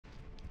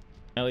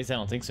At least I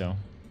don't think so.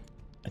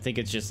 I think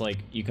it's just like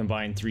you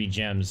combine 3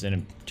 gems and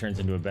it turns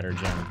into a better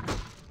gem.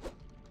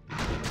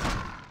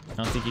 I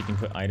don't think you can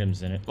put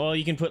items in it. Well,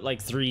 you can put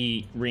like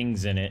 3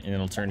 rings in it and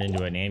it'll turn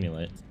into an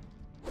amulet.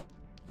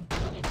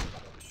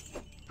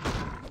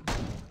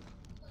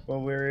 Well,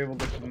 we were able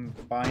to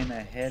combine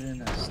a head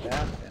and a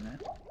staff in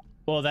it.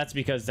 Well, that's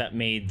because that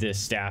made the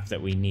staff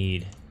that we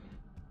need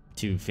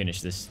to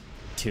finish this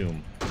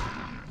tomb.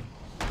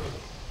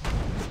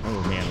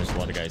 Oh man, there's a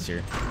lot of guys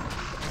here.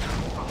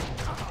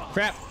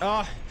 Crap!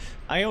 Oh,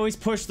 I always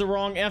push the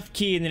wrong F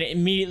key and then it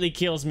immediately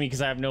kills me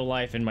because I have no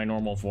life in my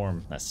normal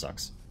form. That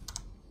sucks.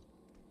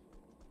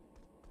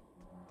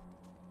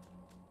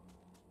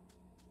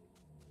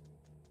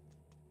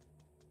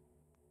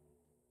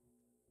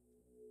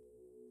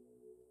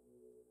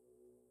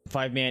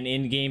 Five-man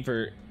end game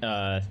for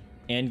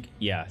and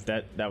yeah,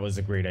 that was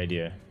a great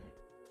idea.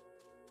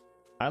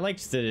 I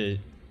liked the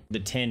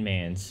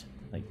 10-mans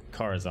like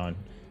Karazhan.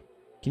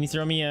 Can you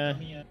throw me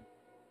a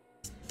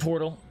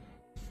portal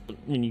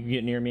when you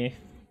get near me?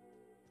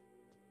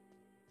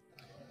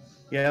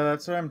 Yeah,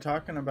 that's what I'm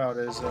talking about.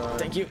 Is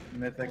thank you.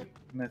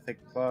 Mythic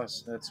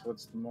Plus. That's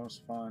what's the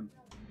most fun.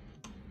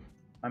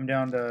 I'm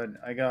down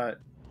to.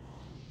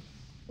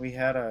 We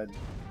had a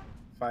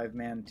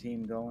 5-man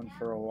team going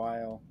for a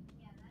while.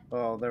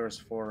 Well, there was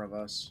 4 of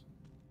us.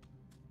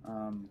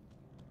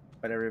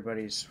 But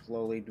everybody's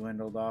slowly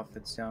dwindled off.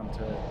 It's down to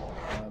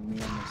me and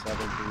this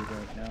other dude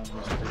right now. He's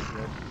pretty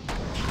good.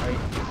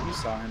 You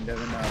saw him,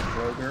 Devin.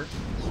 Kroger.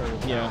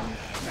 Yeah.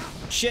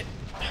 Shit!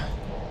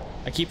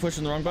 I keep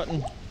pushing the wrong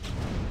button.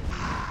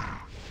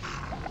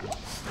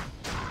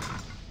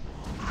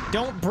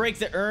 Don't break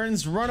the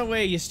urns. Run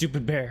away, you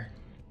stupid bear.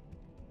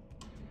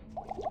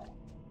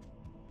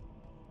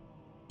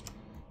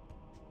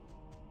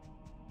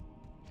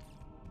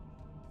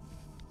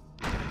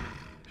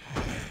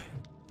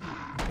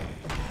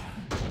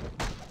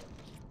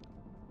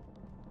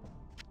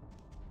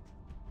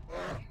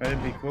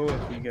 It'd be cool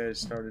if you guys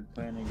started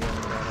playing again.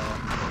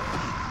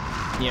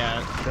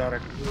 Yeah,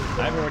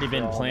 I've already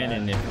been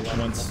planning if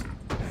once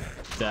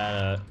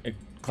that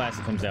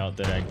classic comes out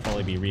that I'd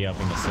probably be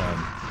re-upping the sub.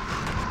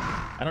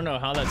 I don't know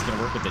how that's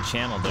gonna work with the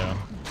channel though.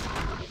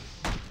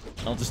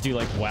 I'll just do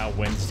like WoW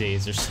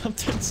Wednesdays or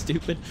something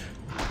stupid.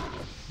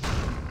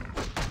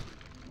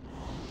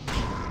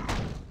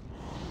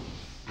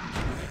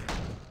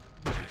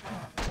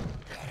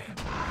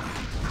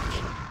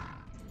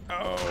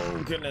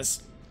 Oh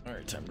goodness.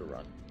 Alright, time to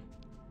run.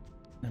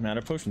 I'm out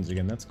of potions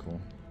again, that's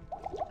cool.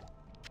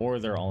 Or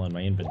they're all in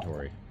my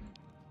inventory.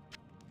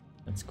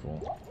 That's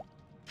cool.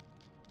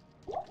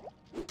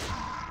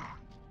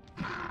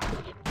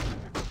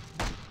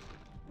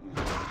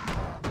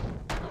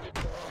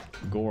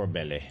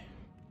 Gorebelly.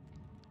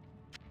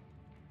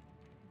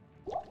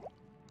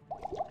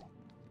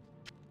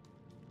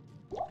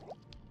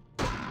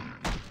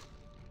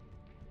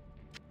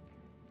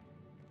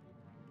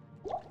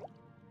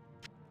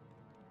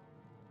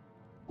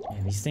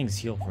 Man, these things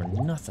heal for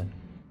nothing.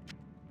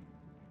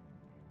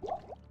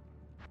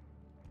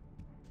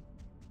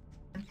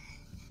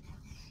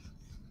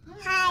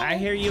 Hi. I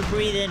hear you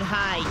breathing.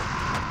 Hi.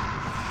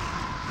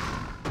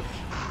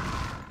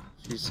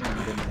 She's saying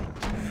good night.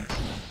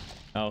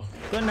 Oh,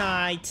 good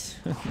night.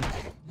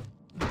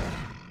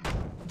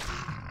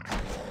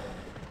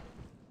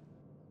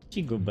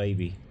 She good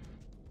baby.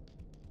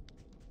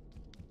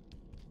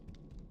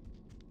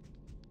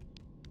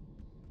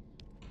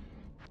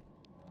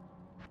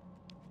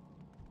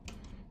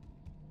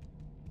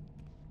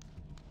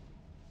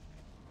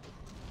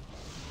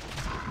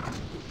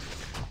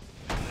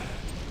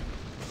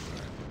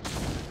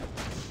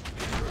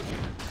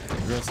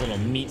 Gross little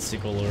meat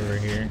sickle over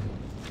here.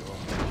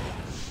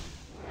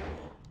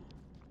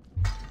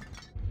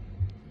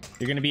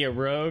 You're gonna be a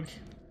rogue.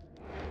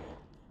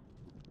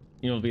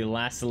 You'll be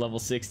last to level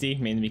 60,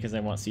 mainly because I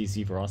want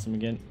CC for awesome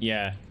again.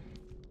 Yeah.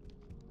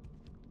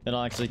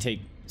 It'll actually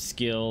take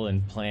skill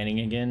and planning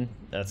again.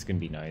 That's gonna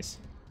be nice.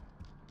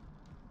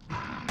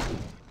 I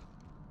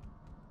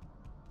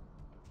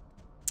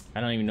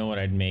don't even know what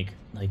I'd make.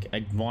 Like,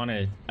 I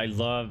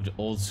loved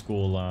old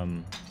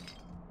school,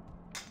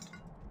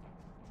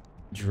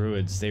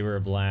 druids. They were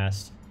a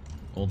blast.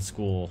 Old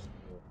school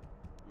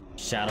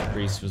Shadow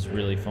Priest was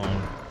really fun.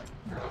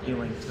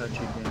 Healing touch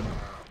again.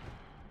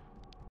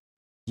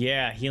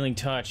 Yeah, healing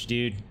touch,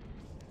 dude.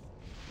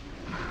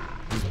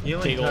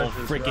 Healing big touch old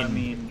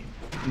freaking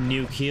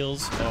nuke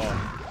heals.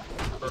 Oh.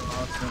 For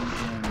awesome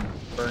in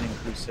Burning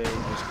Crusade,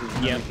 just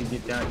because you can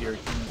get down your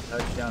healing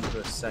touch down to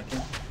a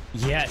second.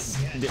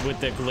 Yes, with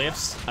the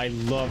glyphs, I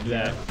loved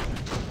that.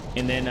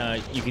 And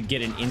then you could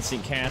get an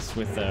instant cast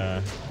with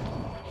the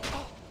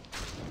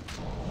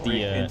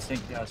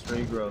instant cast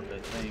regrowth, I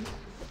think.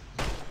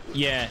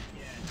 Yeah,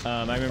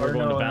 I remember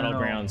going to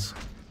Battlegrounds.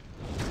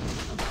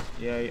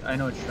 Yeah, I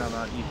know what you're talking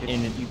about. You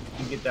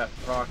can get that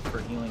proc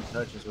for healing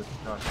touch is what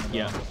you're talking about.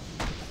 Yeah.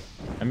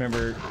 I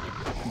remember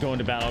going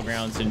to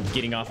Battlegrounds and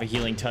getting off a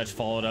healing touch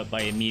followed up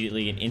by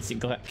immediately an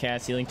instant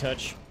cast healing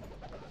touch.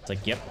 It's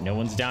like, yep, no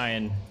one's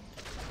dying.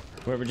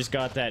 Whoever just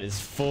got that is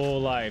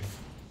full life.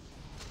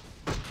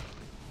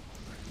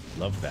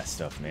 Love that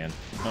stuff, man.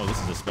 Oh,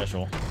 this is a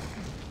special.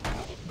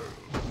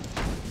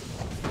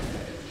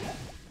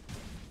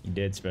 You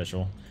did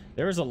special.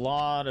 There was a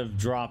lot of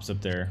drops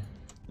up there.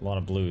 A lot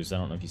of blues. I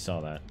don't know if you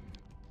saw that.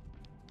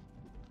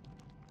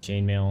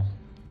 Chainmail.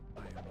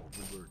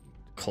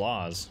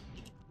 Claws.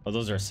 Oh,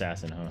 those are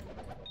assassin, huh?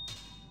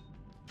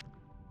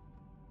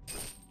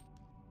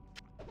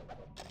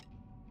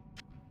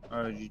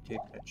 Oh, did you take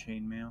that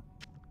chainmail?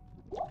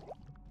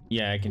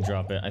 Yeah, I can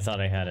drop it. I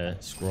thought I had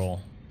a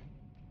scroll.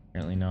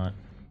 Apparently not.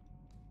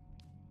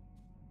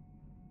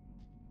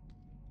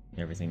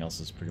 Everything else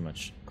is pretty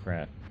much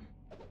crap.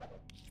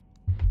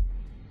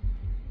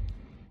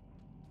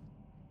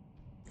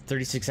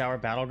 36-hour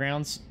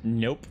battlegrounds?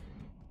 Nope.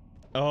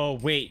 Oh,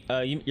 wait.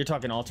 You're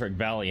talking Alterac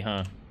Valley,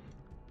 huh?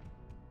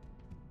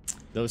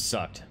 Those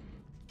sucked.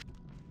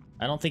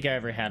 I don't think I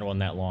ever had one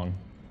that long.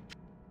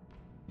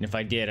 And if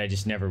I did, I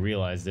just never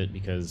realized it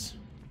because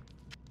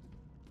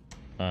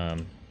I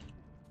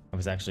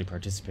was actually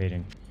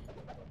participating.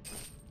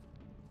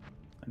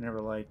 I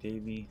never liked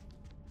AV.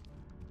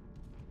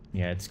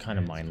 Yeah, it's kind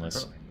of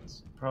mindless.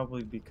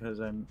 Probably because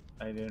I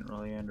didn't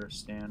really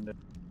understand it.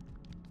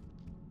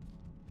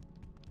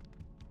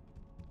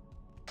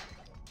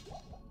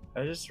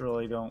 I just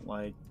really don't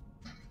like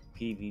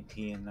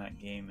PvP in that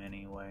game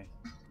anyway.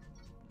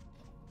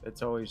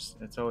 It's always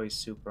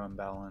super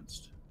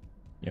unbalanced.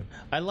 Yep.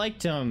 I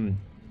liked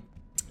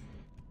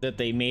that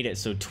they made it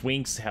so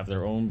twinks have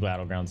their own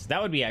battlegrounds.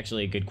 That would be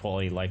actually a good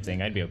quality of life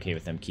thing. I'd be okay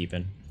with them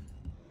keeping.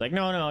 Like,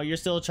 no, you're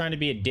still trying to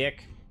be a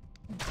dick.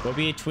 Go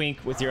be a twink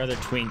with your other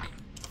twink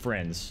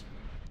friends.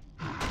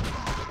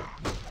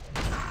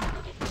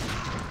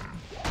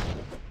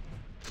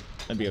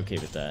 I'd be okay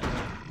with that.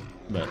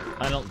 But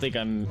I don't think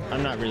I'm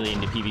not really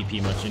into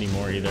PvP much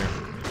anymore either.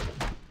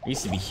 I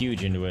used to be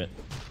huge into it.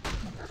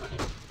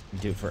 I'd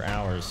do it for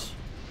hours.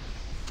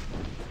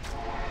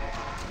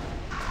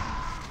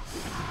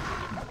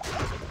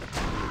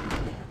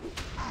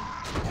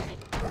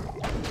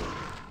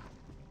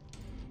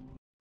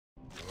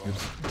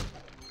 Oops.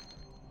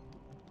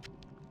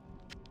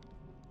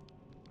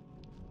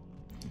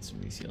 Get some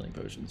of these healing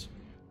potions.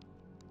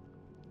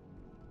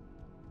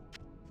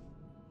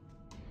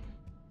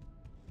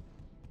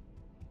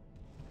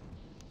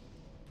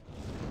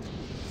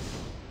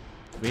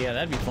 But yeah,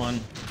 that'd be fun.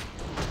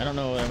 I don't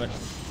know, but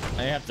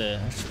I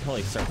should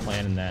probably start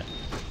planning that.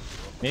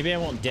 Maybe I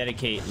won't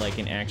dedicate like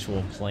an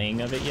actual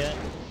playing of it yet.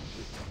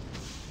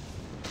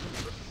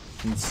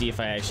 And see if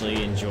I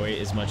actually enjoy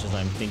it as much as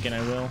I'm thinking I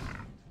will.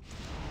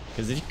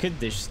 Because it could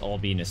just all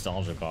be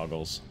nostalgia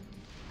goggles.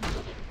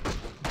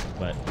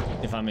 But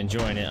if I'm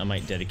enjoying it, I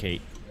might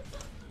dedicate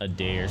a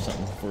day or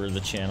something for the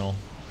channel.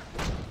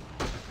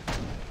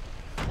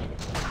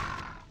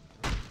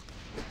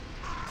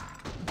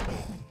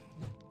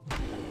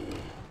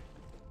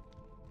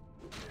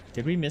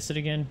 Did we miss it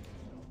again?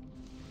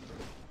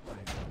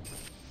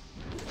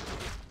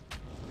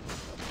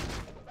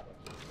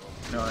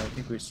 No, I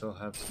think we still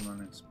have some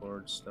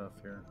unexplored stuff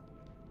here.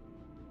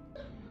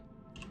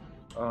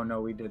 Oh no,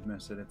 we did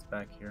miss it. It's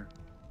back here.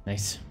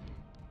 Nice.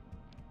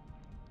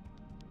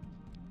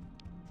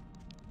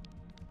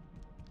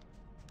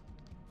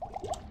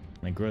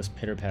 My gross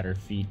pitter-patter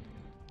feet.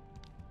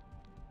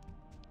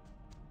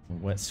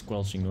 Wet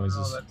squelching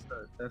noises. Oh,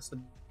 that's the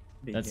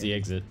That's the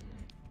exit.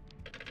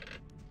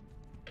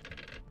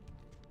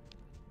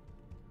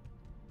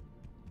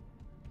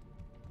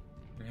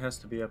 It has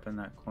to be up in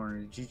that corner.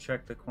 Did you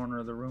check the corner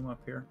of the room up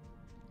here?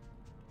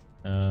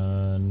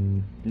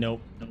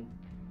 Nope. I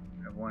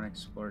have one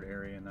explored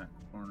area in that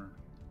corner.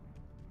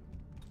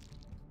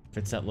 If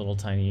it's that little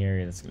tiny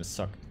area, that's gonna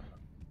suck.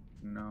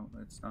 No,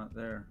 it's not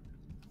there.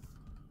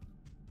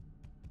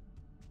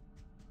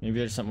 Maybe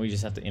there's something we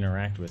just have to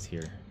interact with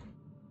here.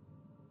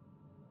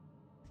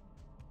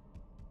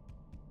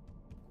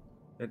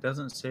 It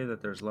doesn't say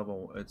that there's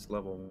it's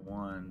level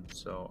 1,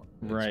 so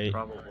it's right.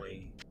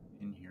 Probably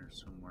in here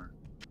somewhere.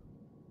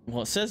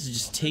 Well, it says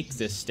just take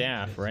the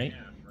staff, right?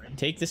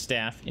 Take the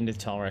staff into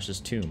Talrash's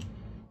tomb.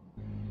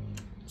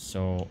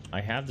 So I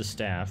have the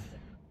staff.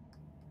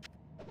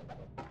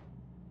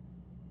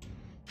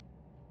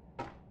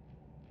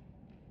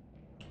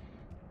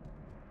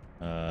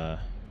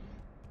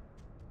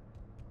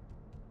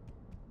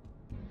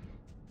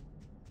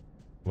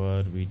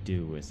 What do we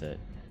do with it?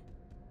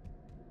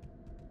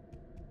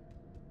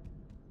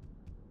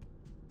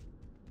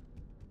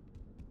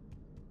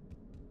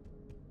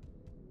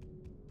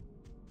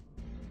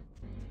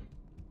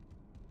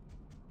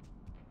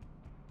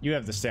 You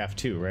have the staff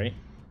too, right?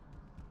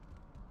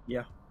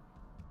 Yeah.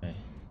 Okay.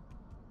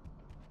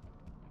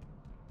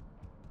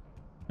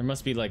 There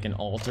must be like an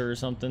altar or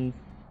something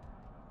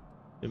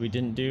that we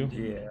didn't do.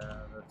 Yeah,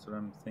 that's what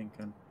I'm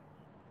thinking.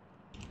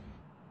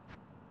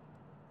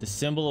 The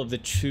symbol of the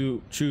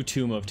true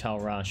tomb of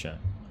Talrasha.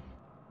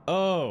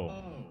 Oh.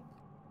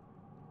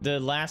 The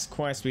last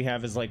quest we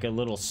have is like a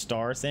little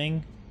star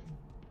thing.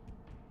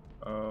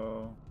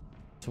 Oh.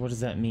 So what does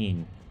that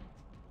mean?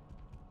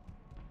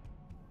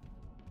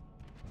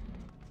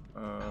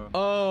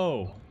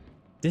 Oh,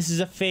 this is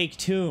a fake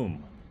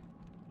tomb.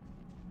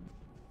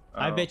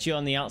 I Oh. bet you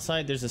on the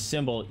outside there's a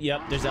symbol.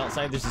 Yep, there's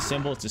outside there's a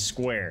symbol. It's a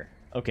square.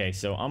 Okay,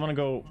 so I'm gonna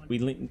go. We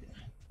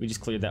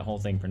just cleared that whole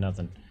thing for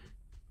nothing.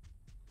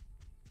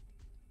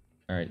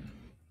 All right,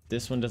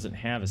 this one doesn't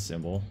have a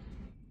symbol.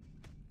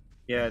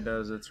 Yeah, it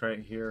does. It's right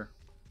here.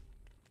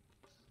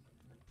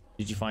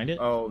 Did you find it?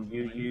 Oh,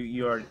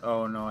 you are.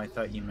 Oh no, I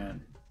thought you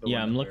meant.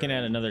 Yeah, I'm looking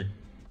at another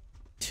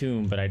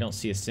tomb, but I don't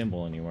see a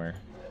symbol anywhere.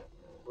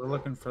 We're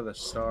looking for the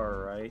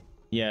star, right?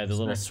 Yeah, the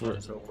little next swirl.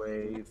 one's a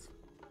wave.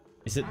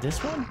 Is it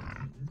this one?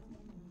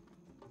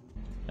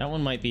 That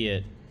one might be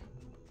it.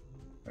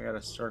 I got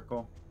a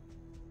circle.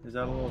 Is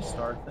that a little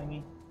star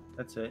thingy?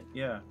 That's it.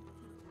 Yeah.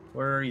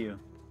 Where are you?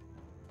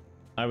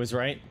 I was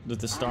right with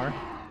the star.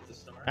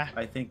 Ah.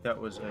 I think that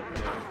was it.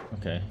 Yeah.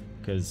 Okay,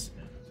 because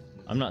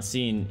I'm not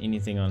seeing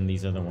anything on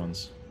these other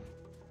ones.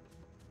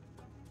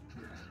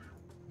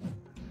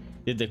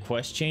 Did the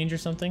quest change or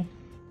something?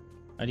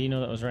 How do you know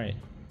that was right?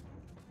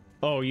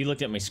 Oh, you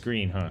looked at my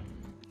screen, huh?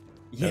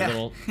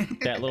 Yeah.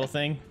 That little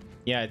thing?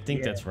 Yeah, I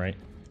think that's right.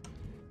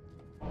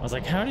 I was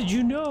like, how did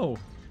you know?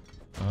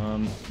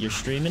 You're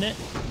streaming it?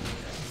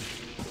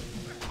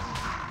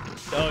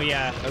 Oh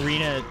yeah,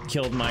 Arena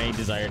killed my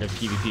desire to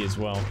PvP as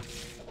well.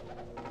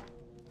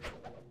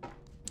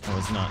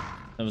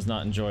 That was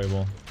not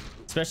enjoyable.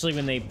 Especially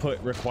when they put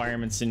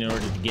requirements in order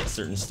to get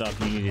certain stuff,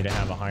 you needed to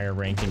have a higher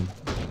rank in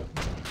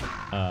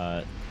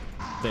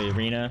the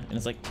arena. And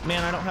it's like,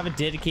 man, I don't have a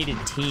dedicated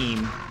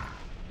team.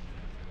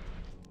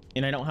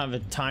 And I don't have a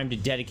time to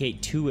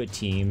dedicate to a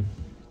team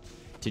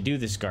to do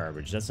this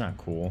garbage. That's not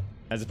cool.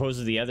 As opposed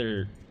to the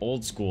other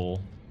old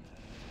school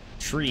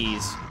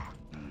trees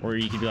where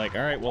you could be like,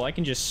 all right, well, I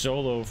can just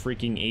solo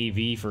freaking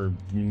AV for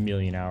a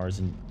million hours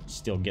and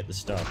still get the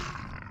stuff.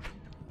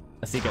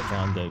 I think I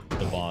found the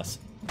boss.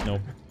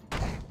 Nope.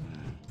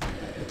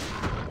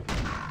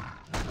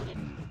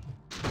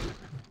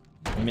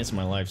 I miss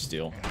my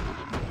lifesteal.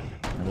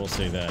 I will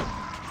say that.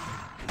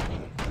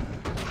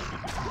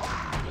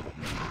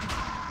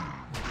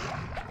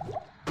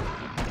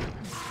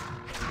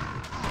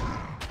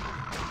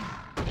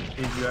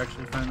 Did you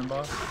actually find the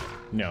boss?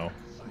 No.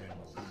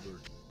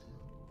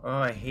 Oh,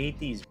 I hate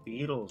these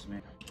beetles,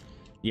 man.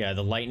 Yeah,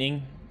 the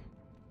lightning.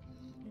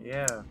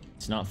 Yeah.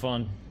 It's not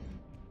fun.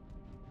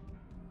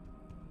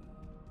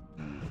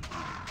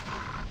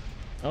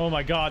 Oh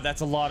my god,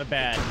 that's a lot of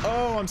bad.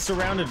 Oh, I'm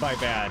surrounded by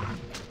bad.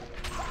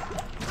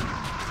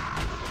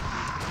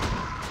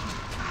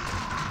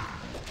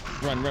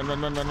 Run, run,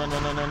 run, run, run, run,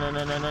 run, run, run,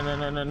 run, run, run, run,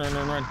 run, run, run,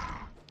 run, run.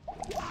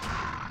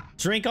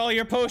 Drink all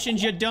your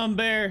potions, you dumb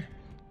bear.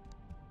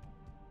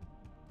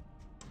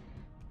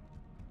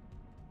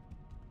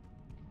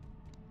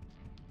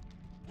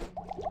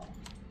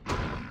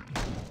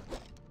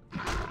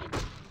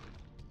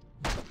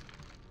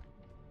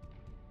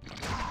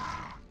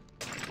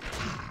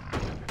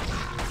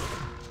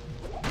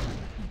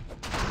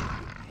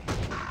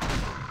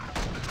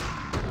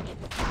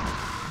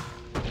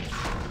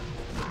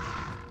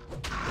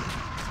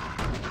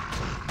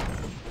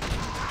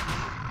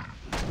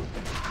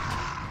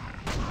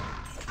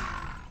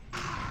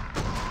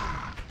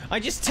 I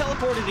just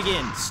teleported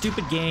again.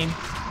 Stupid game.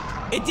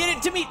 It did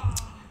it to me.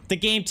 The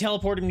game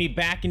teleported me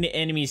back into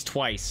enemies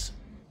twice.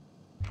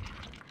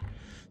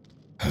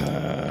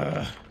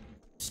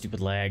 Stupid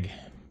lag.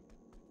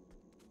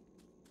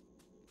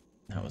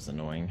 That was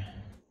annoying.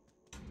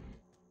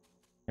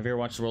 Have you ever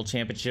watched the World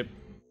Championship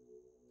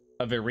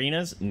of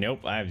Arenas?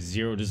 Nope, I have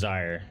zero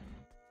desire.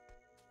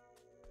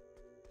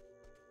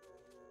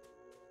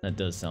 That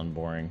does sound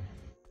boring.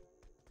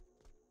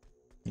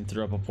 You can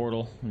throw up a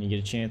portal when you get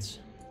a chance.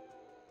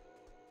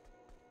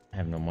 I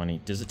have no money.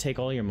 Does it take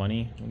all your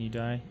money when you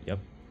die? Yep.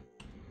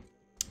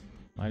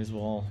 Might as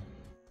well.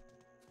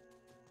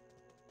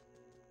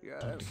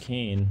 Yes. Talk to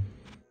Kane.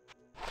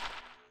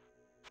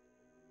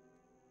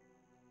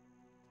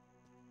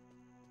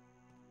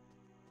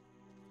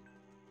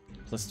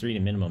 +3 to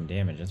minimum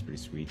damage. That's pretty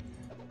sweet.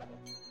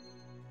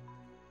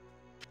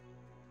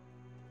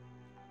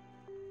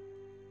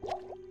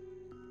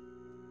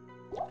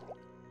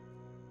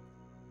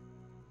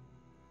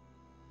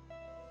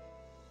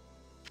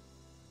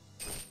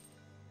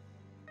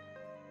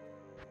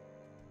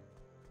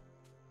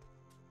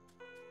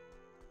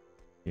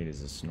 It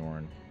is a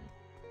snoring.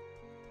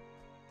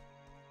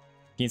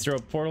 Can you throw a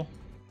portal?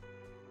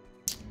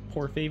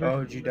 Poor favor.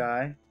 Oh, did you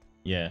die?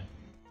 Yeah.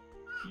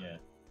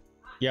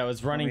 Yeah, I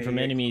was running from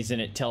enemies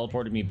and it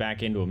teleported me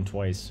back into them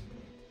twice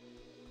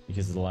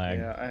because of the lag.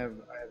 Yeah, I have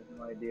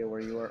no idea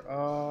where you are.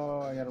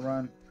 Oh, I gotta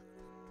run.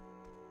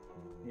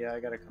 Yeah, I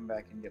gotta come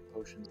back and get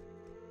potions.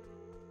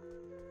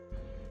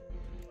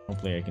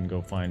 Hopefully I can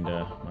go find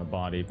my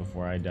body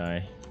before I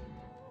die.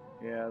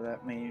 Yeah,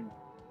 that may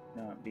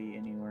not be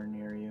anywhere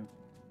near you.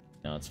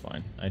 No, it's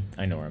fine.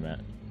 I know where I'm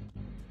at.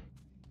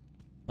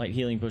 Light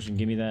healing potion,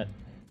 give me that.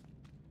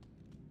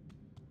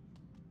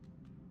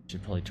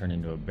 Should probably turn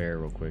into a bear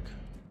real quick.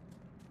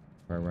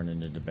 Before I run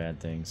into the bad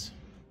things.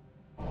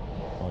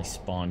 Probably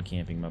spawn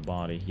camping my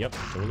body. Yep,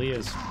 totally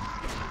is.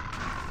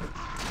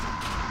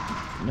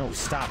 No,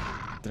 stop.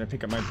 Did I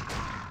pick up my...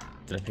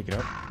 Did I pick it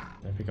up?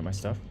 Did I pick up my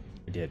stuff?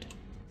 I did.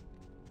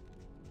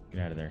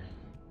 Get out of there.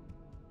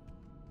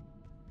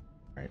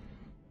 Alright.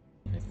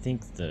 I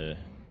think the...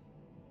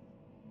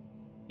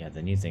 Yeah,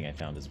 the new thing I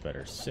found is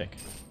better. Sick.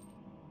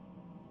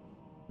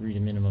 3 to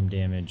minimum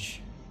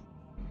damage.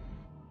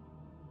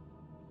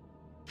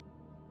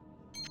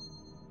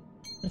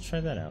 Let's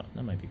try that out.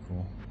 That might be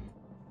cool.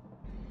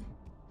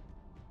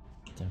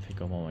 Did I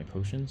pick up all my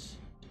potions?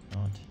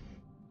 Not.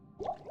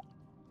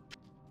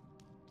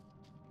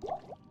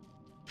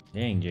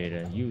 Dang,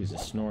 Jada, you is a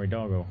snory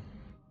doggo.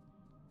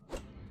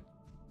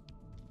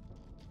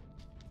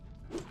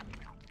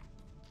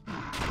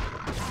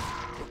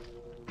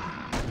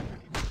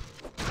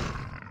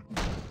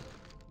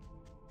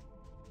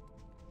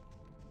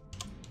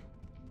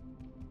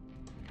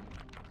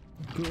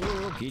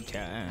 Cookie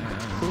time.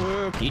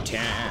 Cookie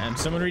time.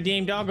 Someone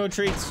redeem doggo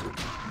treats.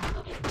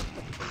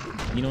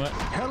 You know what?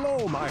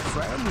 Hello, my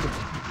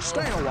friend.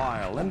 Stay a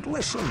while and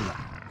listen.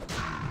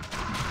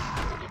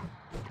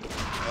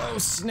 Oh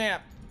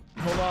snap!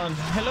 Hold on.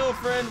 Hello,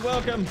 friend.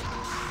 Welcome.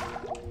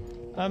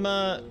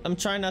 I'm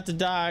trying not to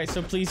die,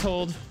 so please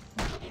hold.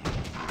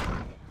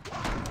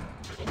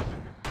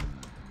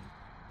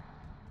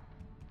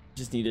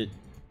 Just need to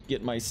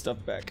get my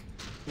stuff back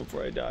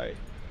before I die.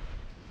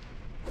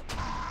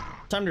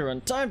 Time to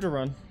run. Time to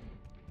run.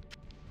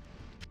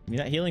 Give me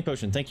that healing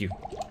potion. Thank you.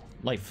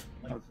 Life.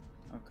 I'll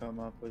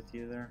come up with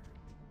you there.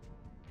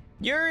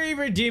 Yuri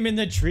redeeming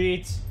the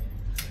treats.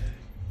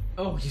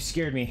 Oh, you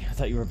scared me. I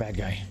thought you were a bad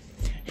guy.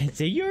 And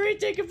say, Yuri,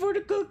 take it for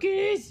the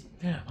cookies.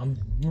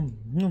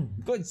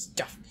 Good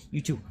stuff.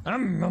 You too.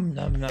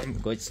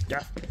 Good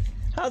stuff.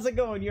 How's it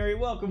going, Yuri?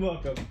 Welcome,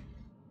 welcome.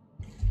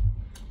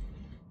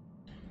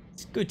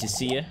 It's good to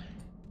see you.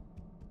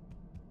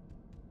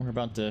 We're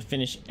about to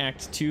finish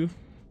Act 2.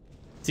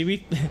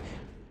 See,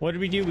 what did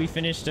we do? We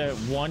finished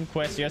 1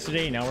 quest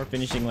yesterday. Now we're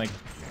finishing like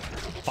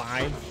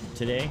 5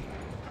 today.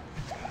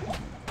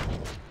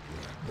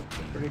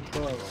 Pretty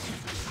close.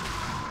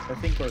 I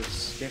think we're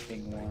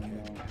skipping one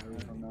though.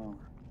 I don't know.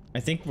 I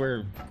think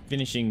we're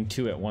finishing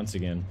 2 at once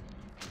again.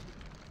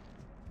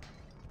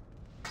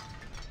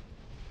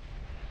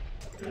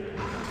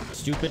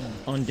 Stupid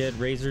undead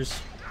razors.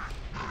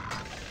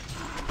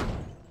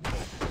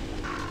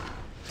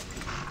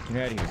 Get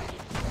out of here.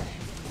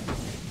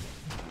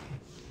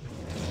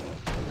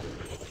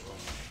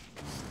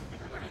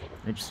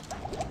 Oops.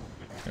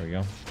 There we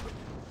go.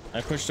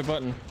 I pushed a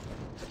button.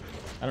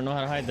 I don't know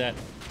how to hide that.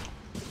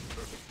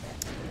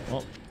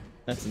 Well,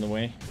 that's in the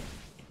way.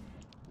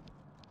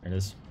 There it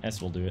is.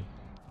 S will do it.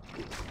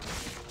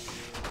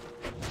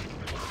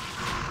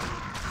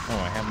 Oh,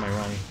 I have my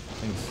wrong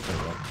things.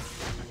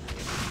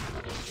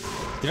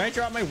 Did I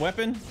drop my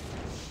weapon?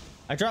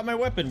 I dropped my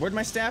weapon. Where'd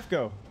my staff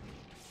go?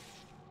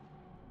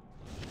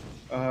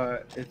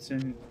 It's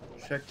in.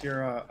 Check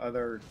your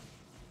other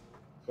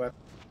weapon.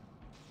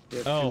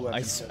 Oh,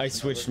 I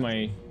switched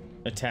my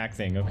attack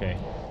thing. Okay.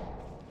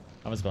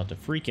 I was about to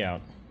freak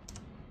out.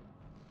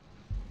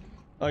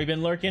 Oh, you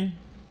been lurking?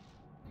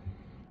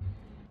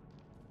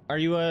 Are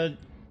you when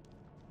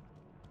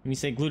you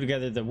say glue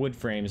together the wood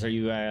frames, are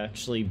you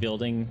actually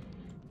building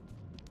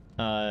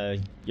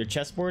your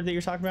chessboard that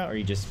you're talking about, or are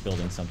you just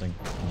building something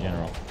in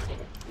general?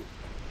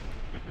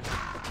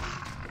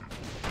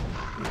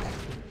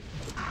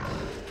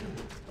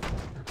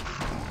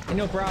 Hey,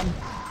 no problem.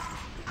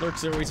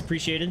 Lurks are always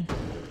appreciated.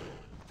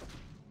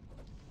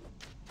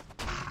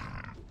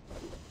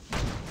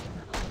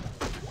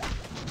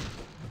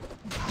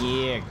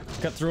 Yeah,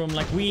 cut through them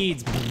like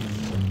weeds.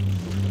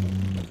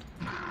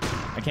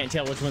 I can't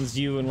tell which one's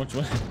you and which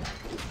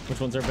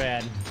ones are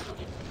bad.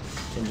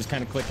 So I'm just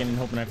kind of clicking and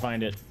hoping I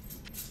find it.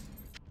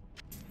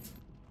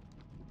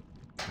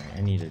 Right,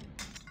 I need it.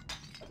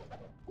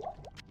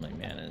 My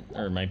mana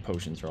or my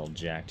potions are all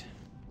jacked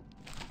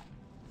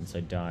since I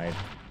died.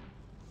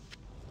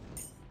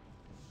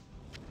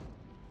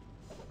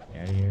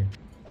 Get out of here.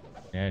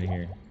 Get out of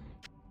here.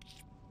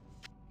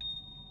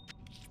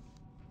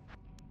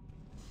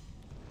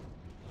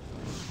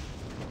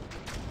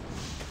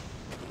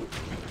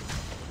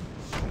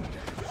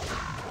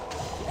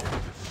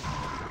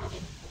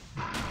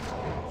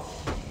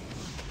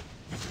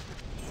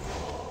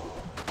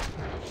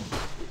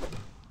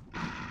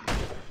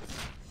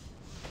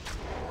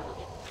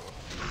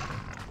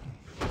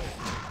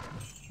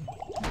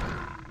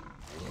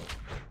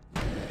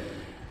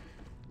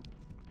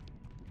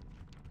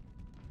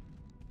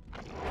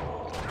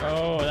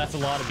 Oh, that's a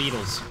lot of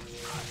beetles.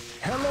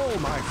 Hello,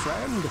 my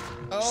friend.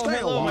 Oh, Stay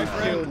hello, a my while.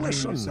 friend.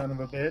 Listen. You son of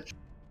a bitch.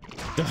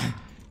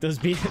 Those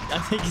I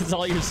think it's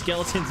all your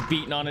skeletons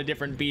beating on a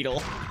different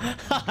beetle.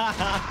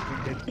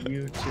 It's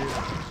you too.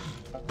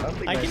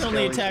 I can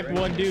only attack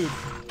one dude.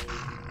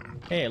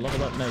 Hey,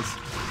 leveled up, nice.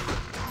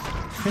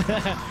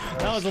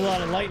 That was a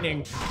lot of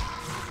lightning.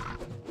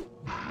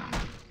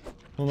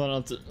 Hold on,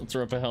 I'll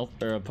throw up a health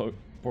or a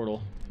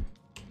portal.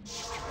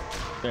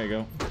 There you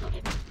go.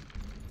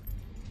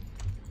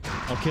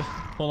 Okay,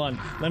 hold on.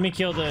 Let me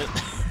kill the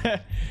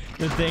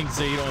the thing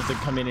so you don't have to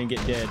come in and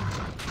get dead.